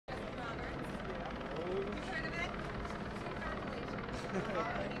Hi,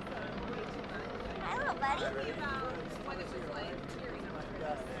 little buddy.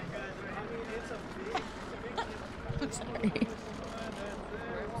 I'm sorry.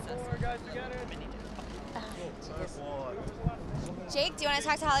 Jake, do you want to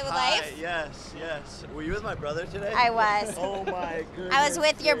talk to Hollywood Life? Yes, yes. Were you with my brother today? I was. Oh my goodness. I was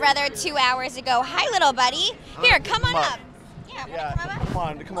with your brother 2 hours ago. Hi, little buddy. Here, come on up. Yeah,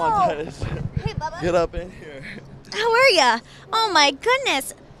 come on, Tydus. Hey, Bubba. Get up in here. How are ya? Oh my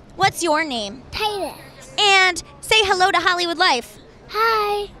goodness. What's your name? Tydus. And say hello to Hollywood Life.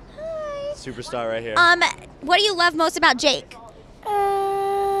 Hi. Hi. Superstar right here. What do you love most about Jake?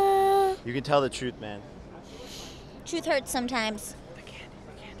 You can tell the truth, man. Truth hurts sometimes.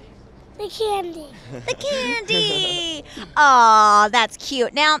 The candy. The candy. Aw, that's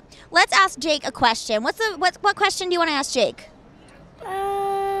cute. Now, let's ask Jake a question. What question do you want to ask Jake?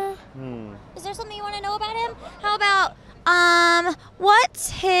 Is there something you want to know about him? How about, what's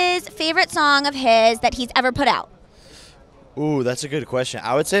his favorite song of his that he's ever put out? Ooh, that's a good question.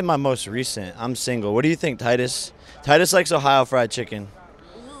 I would say my most recent. I'm single. What do you think, Tydus? Tydus likes Ohio fried chicken.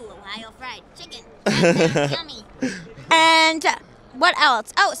 Ooh, Ohio fried chicken. That sounds yummy. And what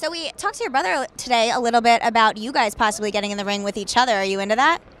else? Oh, so we talked to your brother today a little bit about you guys possibly getting in the ring with each other. Are you into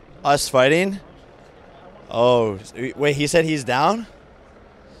that? Us fighting? Oh, wait, he said he's down?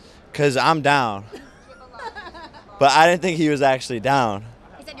 Because I'm down. But I didn't think he was actually down.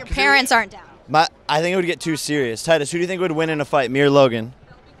 He said your parents aren't down. I think it would get too serious. Tydus, who do you think would win in a fight, me or Logan?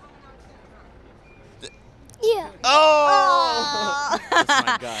 Yeah. Oh! That's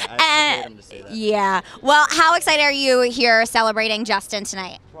my guy. I paid him to say that. Yeah. Well, how excited are you here celebrating Justin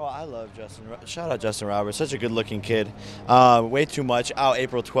tonight? Bro, I love Justin. Shout out Justin Roberts. Such a good-looking kid. Way too much. Out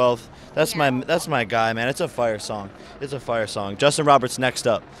April 12th. That's my guy, man. It's a fire song. It's a fire song. Justin Roberts next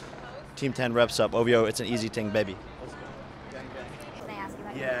up. Team 10 reps up. OVO, it's an easy thing, baby.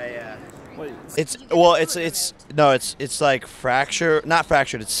 Yeah. It's like not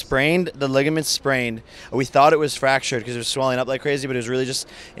fractured. It's sprained. The ligament's sprained. We thought it was fractured because it was swelling up like crazy, but it was really just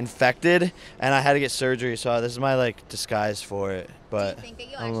infected, and I had to get surgery. So this is my disguise for it. But do you think that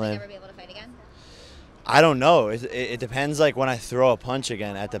you'll actually never be able to fight again? I don't know. It depends when I throw a punch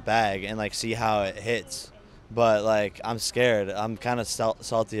again at the bag and see how it hits. But I'm scared. I'm kind of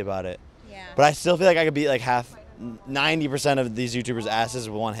salty about it. Yeah. But I still feel like I could beat 90% of these YouTubers' asses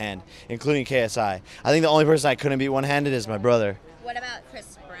with one hand, including KSI. I think the only person I couldn't beat one-handed is my brother. What about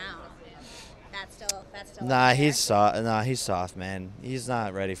Chris Brown? That's still. Nah, he's soft. Nah, he's soft, man. He's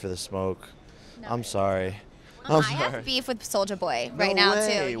not ready for the smoke. No. I'm sorry. I have beef with Soulja Boy right now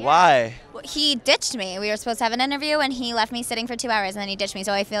too. Yeah. Why? Well, he ditched me. We were supposed to have an interview, and he left me sitting for 2 hours, and then he ditched me.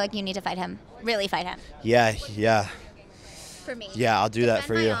 So I feel like you need to fight him. Really fight him. Yeah. For me. Yeah, I'll do that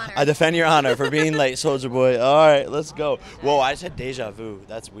for you. Honor. I defend your honor for being late, Soulja Boy. All right, let's go. Whoa, I just had deja vu.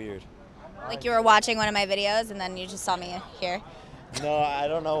 That's weird. Like you were watching one of my videos, and then you just saw me here. No, I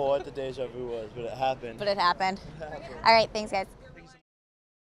don't know what the deja vu was, but it happened. All right, thanks, guys.